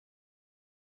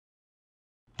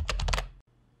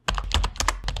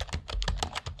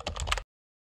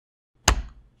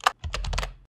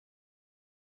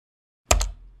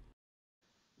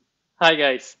Hi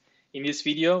guys, in this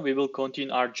video we will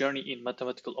continue our journey in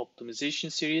mathematical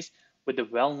optimization series with a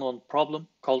well-known problem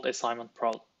called assignment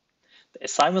problem. The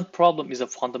assignment problem is a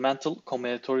fundamental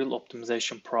combinatorial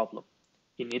optimization problem.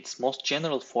 In its most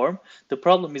general form, the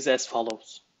problem is as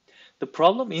follows. The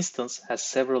problem instance has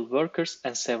several workers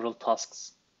and several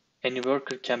tasks. Any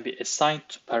worker can be assigned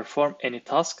to perform any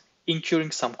task, incurring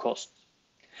some cost.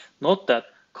 Note that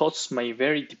costs may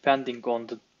vary depending on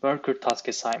the worker task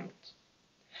assignment.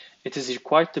 It is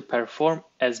required to perform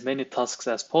as many tasks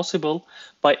as possible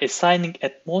by assigning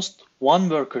at most one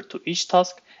worker to each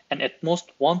task and at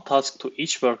most one task to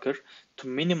each worker to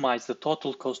minimize the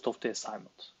total cost of the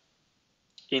assignment.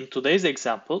 In today's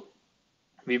example,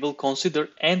 we will consider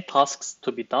n tasks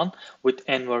to be done with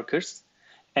n workers,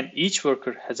 and each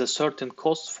worker has a certain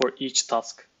cost for each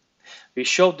task. We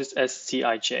show this as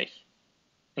Cij.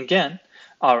 Again,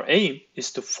 our aim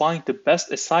is to find the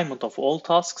best assignment of all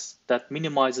tasks that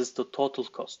minimizes the total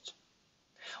cost.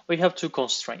 We have two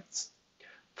constraints.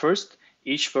 First,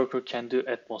 each worker can do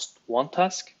at most one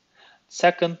task.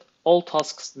 Second, all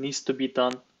tasks needs to be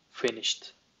done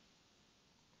finished.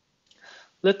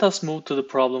 Let us move to the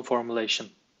problem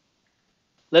formulation.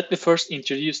 Let me first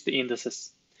introduce the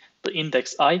indices. The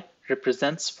index I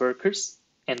represents workers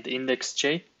and the index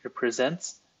j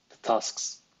represents the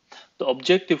tasks. The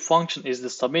objective function is the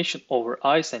summation over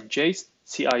i's and j's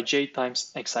Cij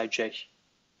times Xij.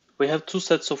 We have two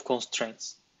sets of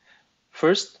constraints.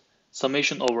 First,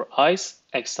 summation over i's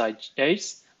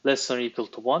Xij's less than or equal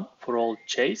to 1 for all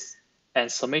j's, and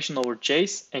summation over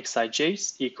j's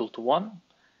Xij's equal to 1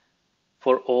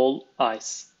 for all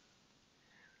i's.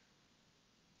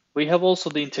 We have also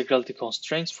the integrality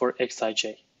constraints for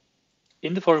Xij.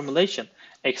 In the formulation,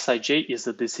 Xij is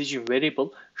the decision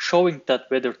variable showing that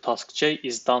whether task j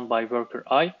is done by worker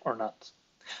I or not.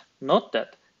 Note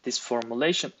that this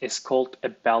formulation is called a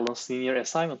balanced linear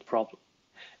assignment problem.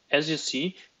 As you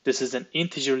see, this is an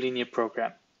integer linear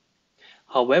program.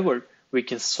 However, we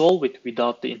can solve it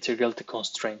without the integrality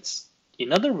constraints.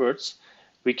 In other words,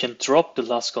 we can drop the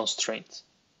last constraint.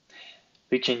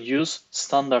 We can use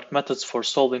standard methods for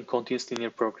solving continuous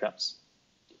linear programs.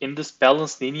 In this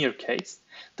balanced linear case,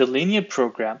 the linear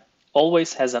program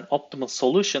always has an optimal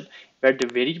solution where the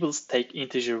variables take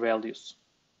integer values.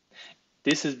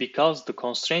 This is because the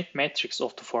constraint matrix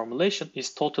of the formulation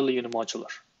is totally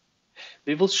unimodular.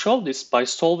 We will show this by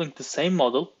solving the same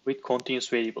model with continuous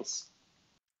variables.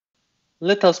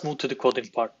 Let us move to the coding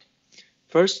part.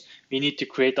 First, we need to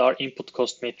create our input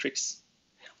cost matrix.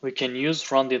 We can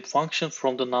use rounded function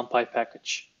from the NumPy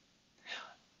package.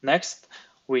 Next,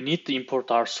 we need to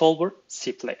import our solver,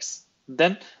 CPLEX.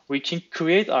 Then we can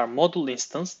create our model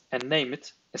instance and name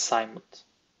it assignment.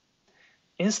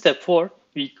 In step 4,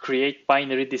 we create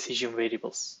binary decision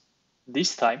variables.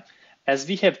 This time, as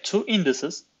we have two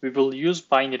indices, we will use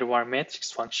binary var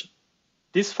matrix function.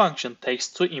 This function takes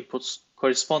two inputs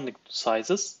corresponding to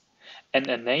sizes and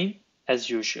a name as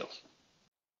usual.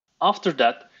 After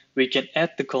that, we can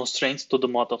add the constraints to the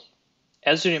model.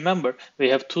 As you remember, we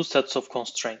have two sets of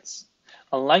constraints.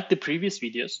 Unlike the previous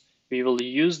videos, we will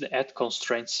use the add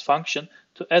constraints function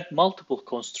to add multiple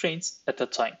constraints at a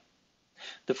time.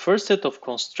 The first set of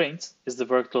constraints is the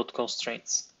workload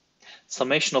constraints.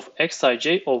 Summation of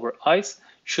Xij over i's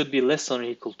should be less than or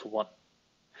equal to 1.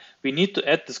 We need to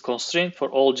add this constraint for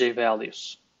all j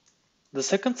values. The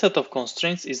second set of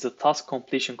constraints is the task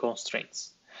completion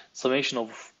constraints. Summation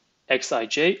of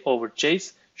Xij over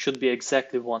j's should be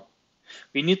exactly 1.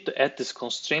 We need to add this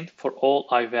constraint for all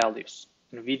I values.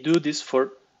 And we do this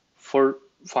for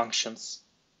functions,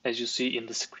 as you see in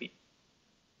the screen.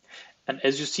 And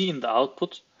as you see in the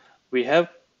output, we have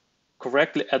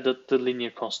correctly added the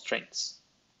linear constraints.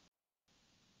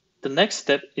 The next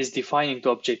step is defining the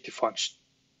objective function.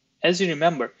 As you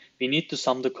remember, we need to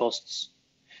sum the costs.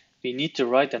 We need to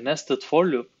write a nested for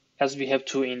loop as we have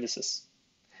two indices.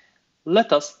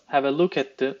 Let us have a look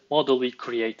at the model we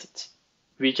created.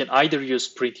 We can either use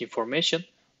print information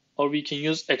or we can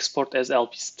use export as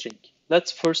LP string.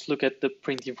 Let's first look at the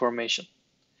print information.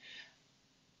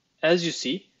 As you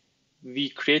see, we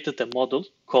created a model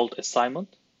called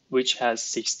assignment, which has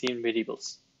 16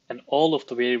 variables, and all of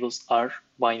the variables are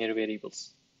binary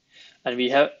variables. And we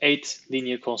have 8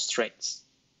 linear constraints.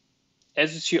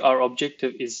 As you see, our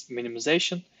objective is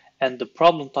minimization, and the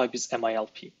problem type is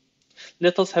MILP.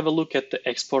 Let us have a look at the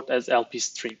export as LP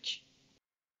string.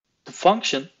 The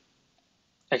function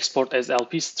export as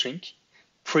LP string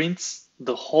prints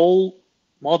the whole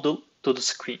model to the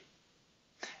screen.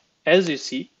 As you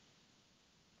see,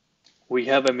 we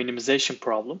have a minimization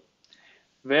problem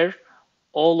where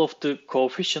all of the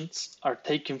coefficients are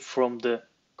taken from the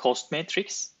cost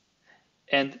matrix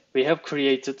and we have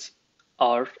created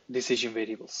our decision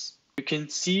variables. You can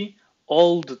see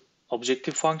all the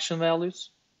objective function values,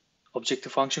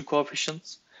 objective function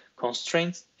coefficients,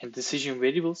 constraints, and decision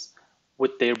variables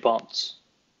with their bounds.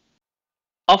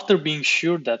 After being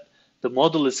sure that the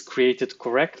model is created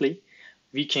correctly,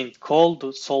 we can call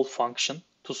the solve function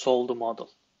to solve the model.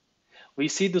 We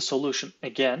see the solution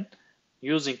again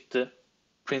using the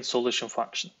print solution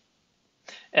function.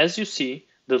 As you see,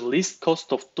 the least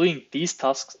cost of doing these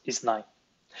tasks is 9.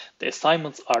 The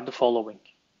assignments are the following.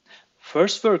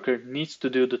 First worker needs to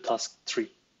do the task 3.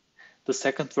 The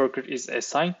second worker is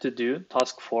assigned to do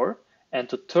task 4, and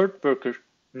the third worker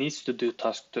needs to do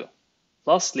task 2.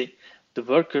 Lastly, the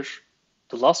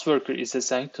last worker is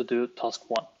assigned to do task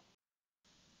 1.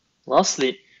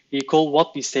 Lastly, recall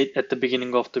what we said at the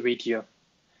beginning of the video.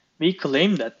 We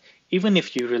claim that even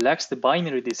if you relax the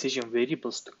binary decision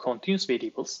variables to continuous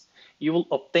variables, you will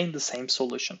obtain the same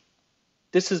solution.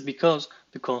 This is because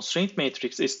the constraint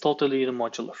matrix is totally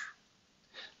modular.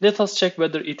 Let us check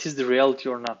whether it is the reality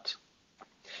or not.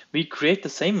 We create the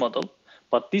same model,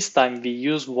 but this time we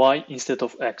use y instead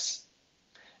of x.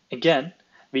 Again,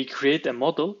 we create a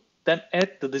model, then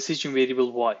add the decision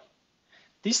variable y.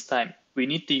 This time, we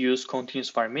need to use continuous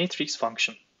var matrix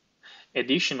function.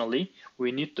 Additionally,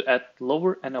 we need to add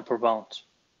lower and upper bound.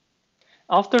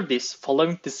 After this,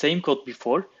 following the same code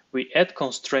before, we add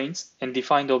constraints and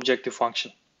define the objective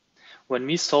function. When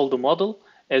we solve the model,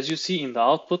 as you see in the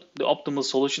output, the optimal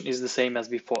solution is the same as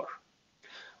before.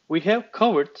 We have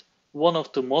covered one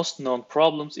of the most known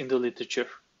problems in the literature,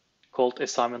 called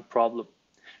assignment problem.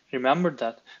 Remember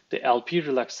that the LP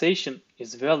relaxation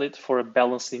is valid for a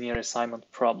balanced linear assignment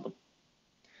problem.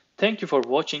 Thank you for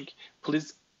watching.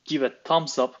 Please give a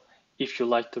thumbs up if you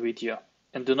liked the video,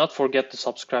 and do not forget to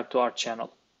subscribe to our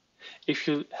channel. If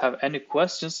you have any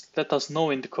questions, let us know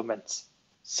in the comments.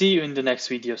 See you in the next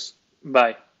videos.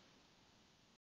 Bye.